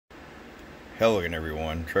Hello again,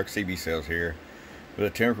 everyone. Truck CB Sales here with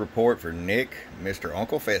a temp report for Nick, Mr.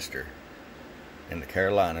 Uncle Fester, in the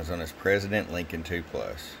Carolinas on his President Lincoln 2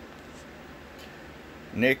 Plus.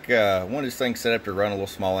 Nick, one of these things set up to run a little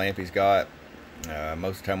small amp he's got.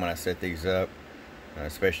 Most of the time when I set these up,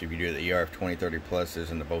 especially if you do the ERF 2030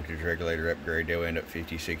 Pluses and the voltage regulator upgrade, they'll end up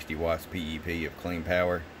 50-60 watts PEP of clean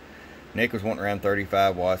power. Nick was wanting around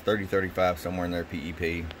 35 watts, 30-35, somewhere in there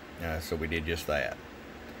PEP, so we did just that.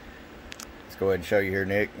 Let's go ahead and show you here,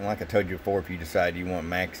 Nick. And like I told you before, if you decide you want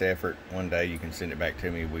max effort, one day you can send it back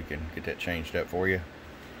to me. We can get that changed up for you.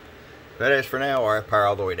 But as for now, RF power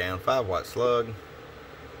all the way down, 5 watt slug,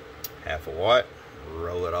 half a watt,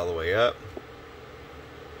 roll it all the way up,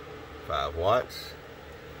 5 watts,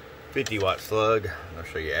 50 watt slug. I'll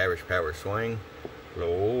show you average power swing, low,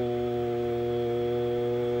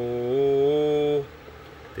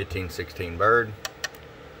 15-16 bird,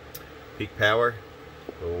 peak power,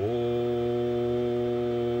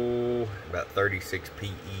 about 36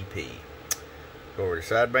 PEP. Go over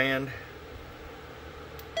to sideband.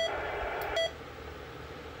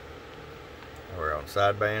 We're on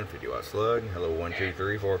sideband, 50 watt slug. Hello, 1, 2,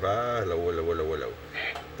 3, 4, 5. Hello.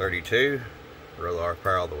 32. Roll our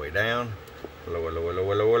power all the way down.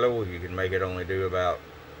 Hello. You can make it only do about,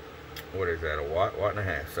 what is that, a watt and a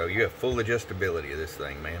half. So you have full adjustability of this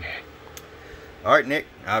thing, man. Alright, Nick,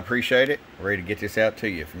 I appreciate it. Ready to get this out to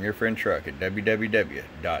you from your friend Truck at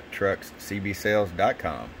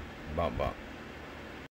www.truckscbsales.com. Bump.